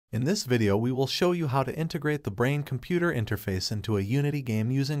In this video, we will show you how to integrate the brain-computer interface into a Unity game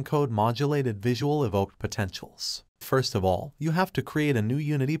using code-modulated visual evoked potentials. First of all, you have to create a new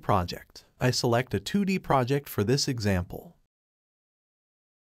Unity project. I select a 2D project for this example.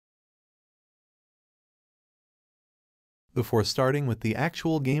 Before starting with the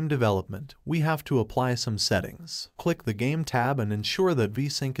actual game development, we have to apply some settings. Click the Game tab and ensure that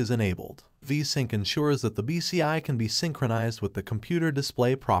VSync is enabled. VSync ensures that the BCI can be synchronized with the computer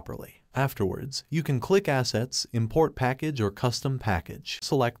display properly. Afterwards, you can click Assets, Import Package or Custom Package.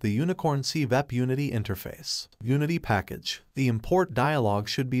 Select the Unicorn cVEP Unity interface. Unity Package. The Import dialog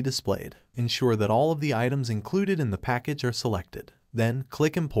should be displayed. Ensure that all of the items included in the package are selected. Then,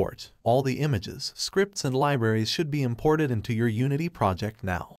 click Import. All the images, scripts, and libraries should be imported into your Unity project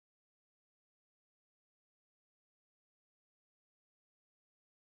now.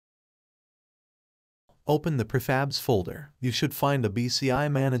 Open the prefabs folder. You should find a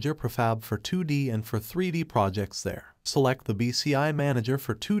BCI Manager prefab for 2D and for 3D projects there. Select the BCI Manager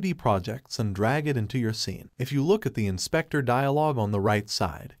for 2D projects and drag it into your scene. If you look at the inspector dialog on the right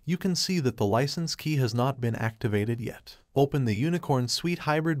side, you can see that the license key has not been activated yet. Open the Unicorn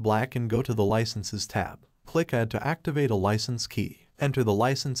Hybrid Black and go to the Licenses tab. Click Add to activate a license key. Enter the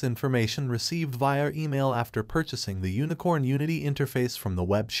license information received via email after purchasing the Unicorn Unity interface from the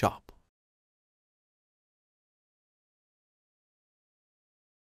web shop.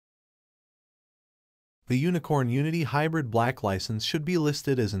 The Unicorn Unity Hybrid Black license should be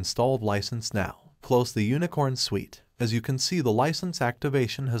listed as installed license now. Close the Unicorn suite. As you can see, the license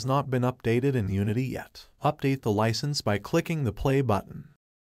activation has not been updated in Unity yet. Update the license by clicking the play button.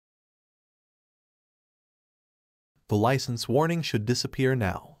 The license warning should disappear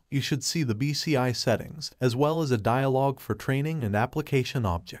now. You should see the BCI settings, as well as a dialog for training and application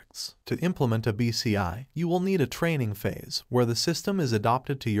objects. To implement a BCI, you will need a training phase, where the system is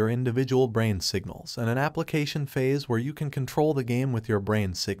adapted to your individual brain signals, and an application phase where you can control the game with your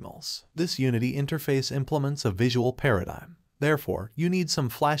brain signals. This Unity interface implements a visual paradigm. Therefore, you need some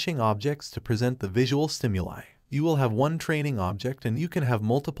flashing objects to present the visual stimuli. You will have one training object and you can have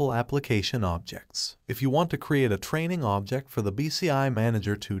multiple application objects. If you want to create a training object for the BCI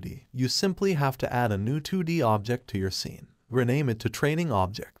Manager 2D, you simply have to add a new 2D object to your scene. Rename it to Training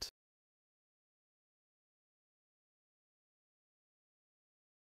Object.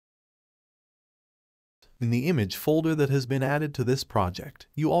 In the image folder that has been added to this project,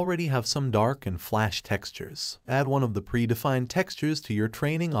 you already have some dark and flash textures. Add one of the predefined textures to your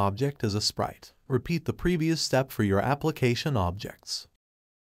training object as a sprite. Repeat the previous step for your application objects.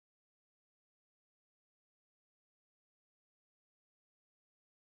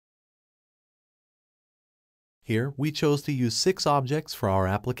 Here, we chose to use 6 objects for our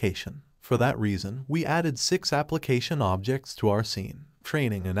application. For that reason, we added 6 application objects to our scene.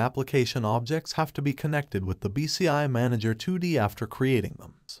 Training and application objects have to be connected with the BCI Manager 2D after creating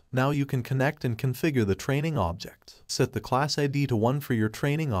them. Now you can connect and configure the training object. Set the class ID to 1 for your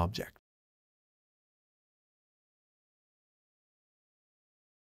training object.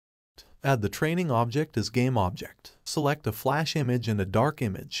 Add the training object as game object. Select a flash image and a dark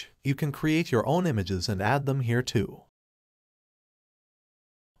image. You can create your own images and add them here too.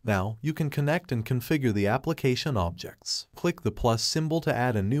 Now, you can connect and configure the application objects. Click the plus symbol to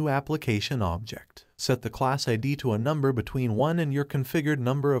add a new application object. Set the class ID to a number between 1 and your configured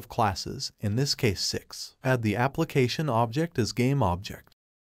number of classes, in this case 6. Add the application object as game object.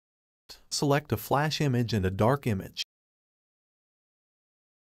 Select a flash image and a dark image.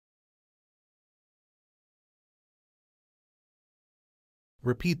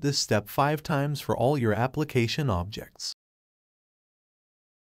 Repeat this step 5 times for all your application objects.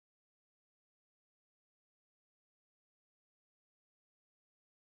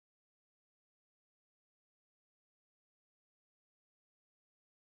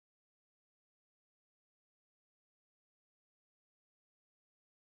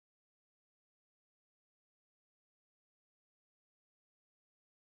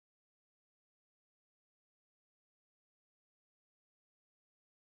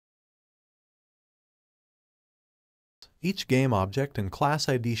 Each game object and class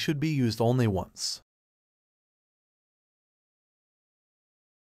ID should be used only once.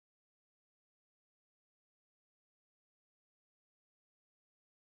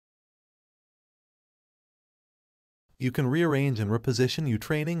 You can rearrange and reposition your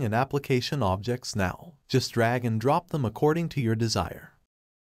training and application objects now. Just drag and drop them according to your desire.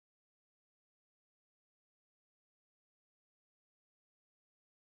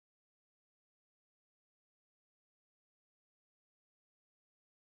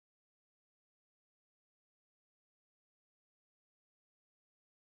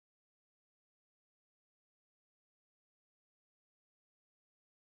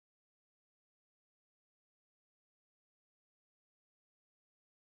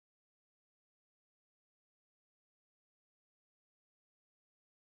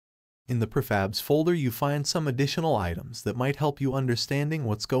 In the prefabs folder you find some additional items that might help you understanding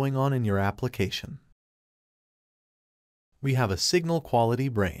what's going on in your application. We have a signal quality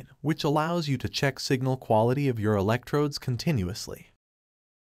brain, which allows you to check signal quality of your electrodes continuously.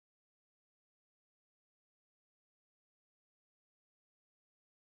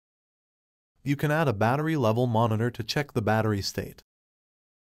 You can add a battery level monitor to check the battery state,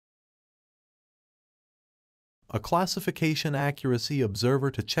 a classification accuracy observer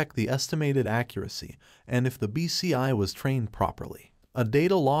to check the estimated accuracy and if the BCI was trained properly, a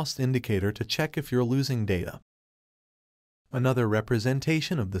data loss indicator to check if you're losing data. Another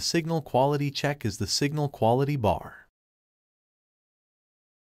representation of the signal quality check is the signal quality bar.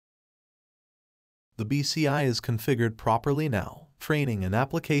 The BCI is configured properly now. Training and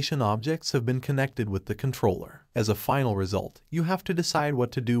application objects have been connected with the controller. As a final result, you have to decide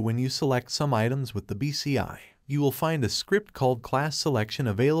what to do when you select some items with the BCI. You will find a script called class selection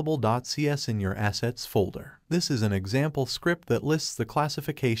available.cs in your assets folder. This is an example script that lists the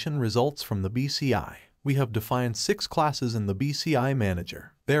classification results from the BCI. We have defined 6 classes in the BCI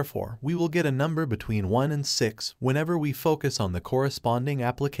manager. Therefore, we will get a number between 1 and 6 whenever we focus on the corresponding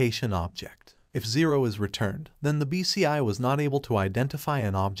application object. If 0 is returned, then the BCI was not able to identify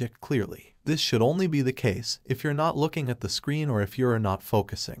an object clearly. This should only be the case if you're not looking at the screen or if you're not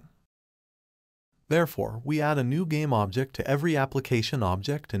focusing. Therefore, we add a new game object to every application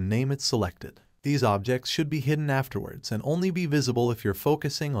object and name it selected. These objects should be hidden afterwards and only be visible if you're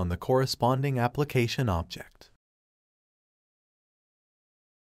focusing on the corresponding application object.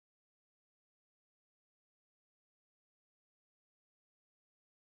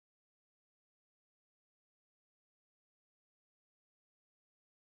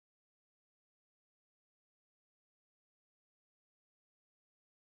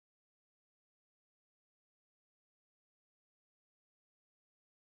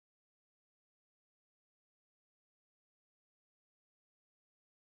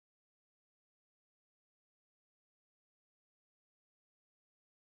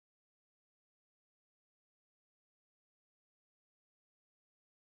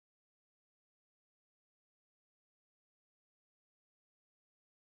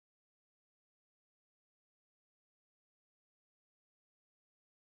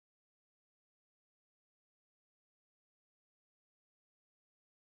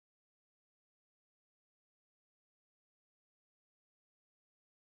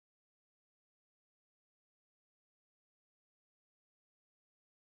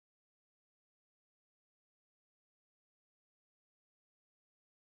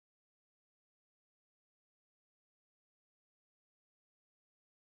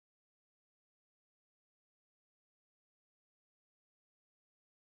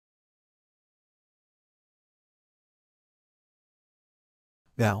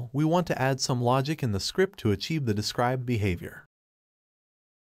 Now, we want to add some logic in the script to achieve the described behavior.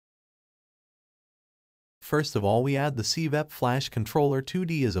 First of all, we add the cVEP flash controller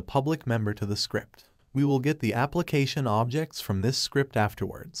 2D as a public member to the script. We will get the application objects from this script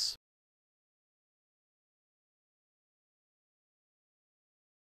afterwards.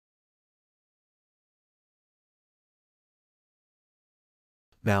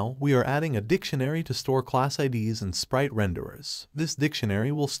 Now, we are adding a dictionary to store class IDs and sprite renderers. This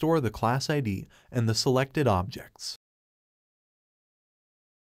dictionary will store the class ID and the selected objects.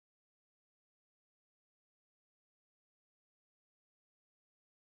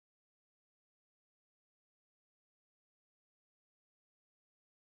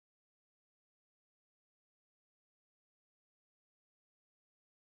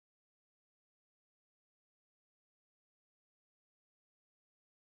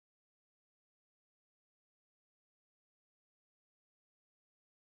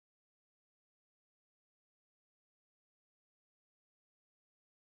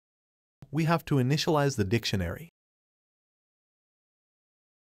 We have to initialize the dictionary.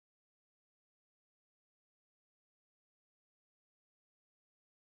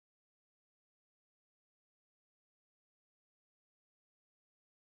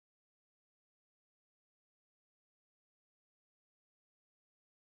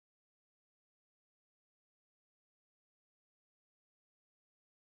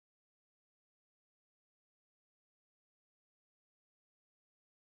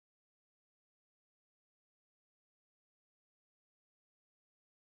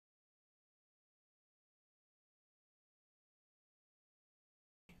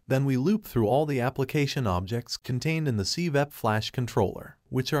 Then we loop through all the application objects contained in the cVEP flash controller,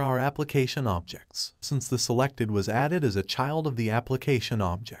 which are our application objects, since the selected was added as a child of the application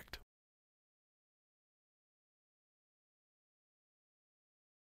object.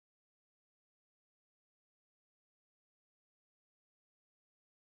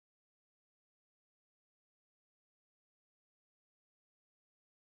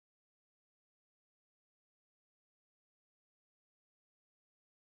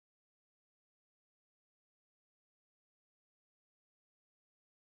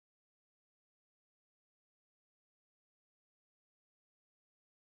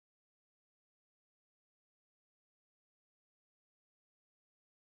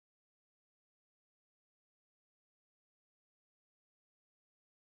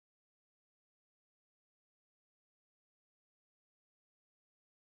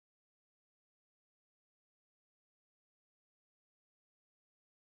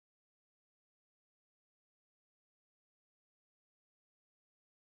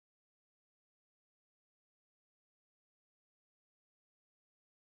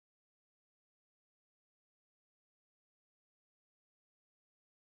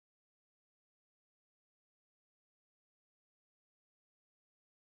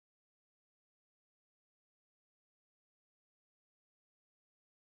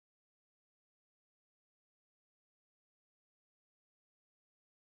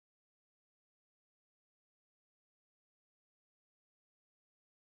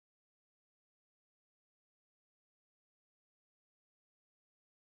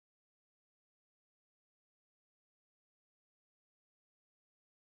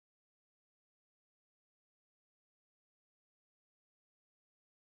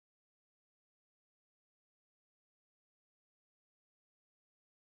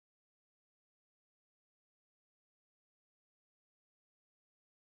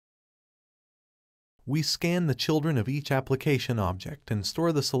 We scan the children of each application object and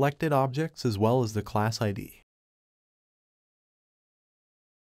store the selected objects as well as the class ID.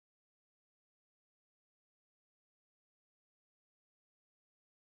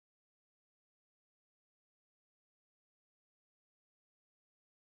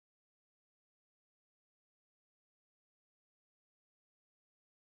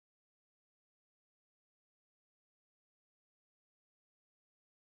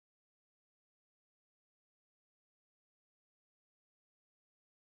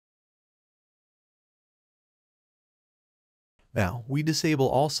 Now, we disable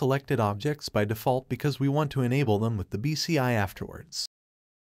all selected objects by default because we want to enable them with the BCI afterwards.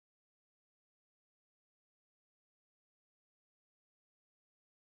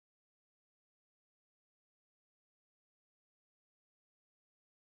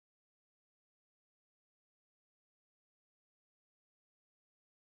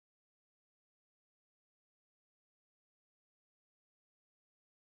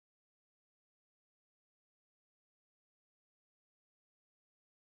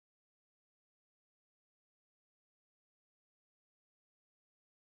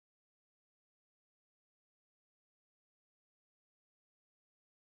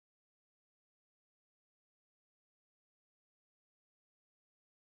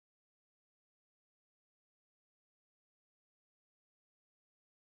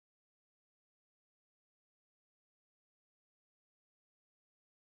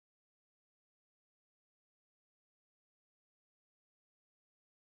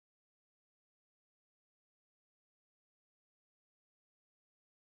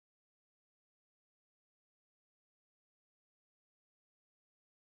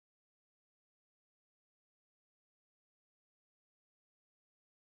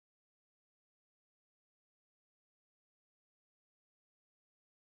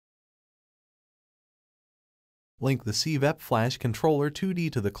 Link the cVEP Flash Controller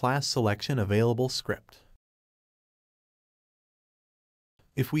 2D to the class selection available script.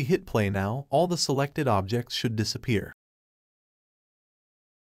 If we hit play now, all the selected objects should disappear.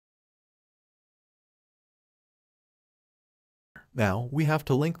 Now, we have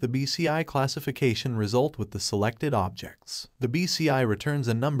to link the BCI classification result with the selected objects. The BCI returns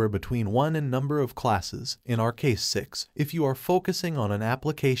a number between 1 and number of classes, in our case 6, if you are focusing on an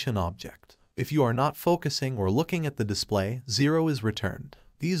application object. If you are not focusing or looking at the display, 0 is returned.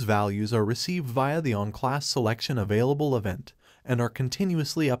 These values are received via the onClass selection available event and are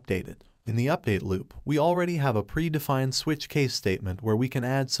continuously updated. In the update loop, we already have a predefined switch case statement where we can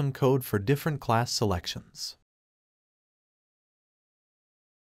add some code for different class selections.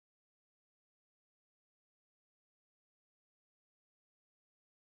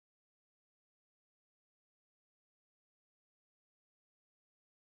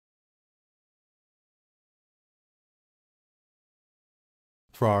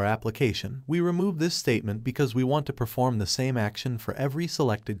 For our application, we remove this statement because we want to perform the same action for every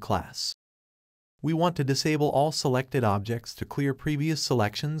selected class. We want to disable all selected objects to clear previous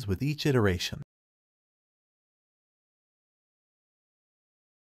selections with each iteration.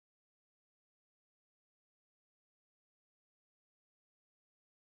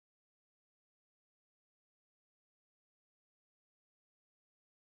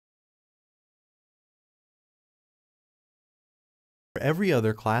 For every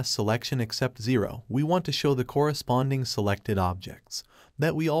other class selection except 0, we want to show the corresponding selected objects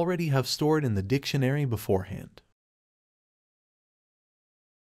that we already have stored in the dictionary beforehand.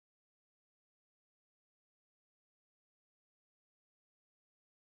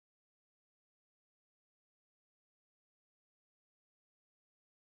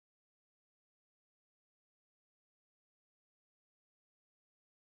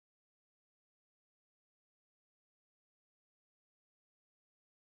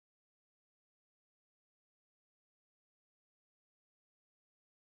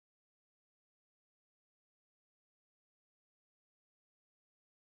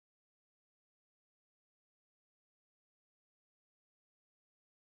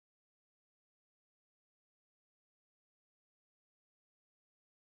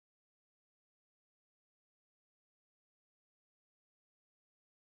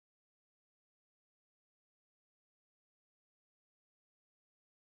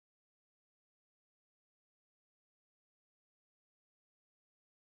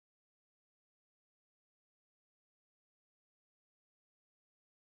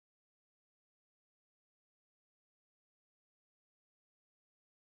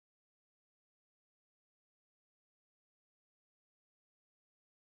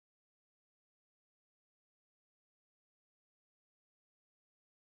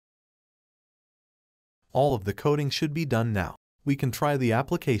 All of the coding should be done now. We can try the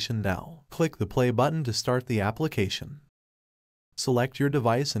application now. Click the play button to start the application. Select your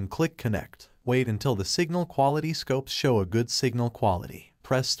device and click Connect. Wait until the signal quality scopes show a good signal quality.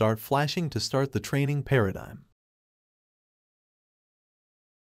 Press Start Flashing to start the training paradigm.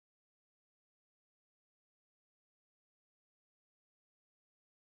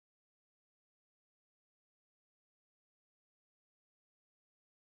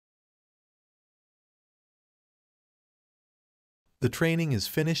 The training is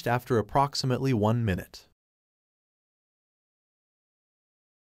finished after approximately 1 minute.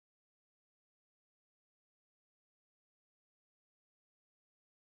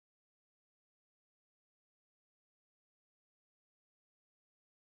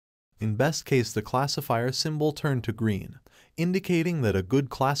 In best case, the classifier symbol turned to green, indicating that a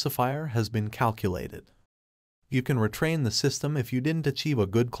good classifier has been calculated. You can retrain the system if you didn't achieve a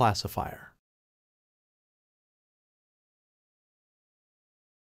good classifier.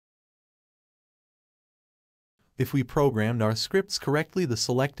 If we programmed our scripts correctly, the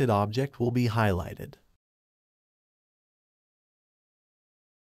selected object will be highlighted.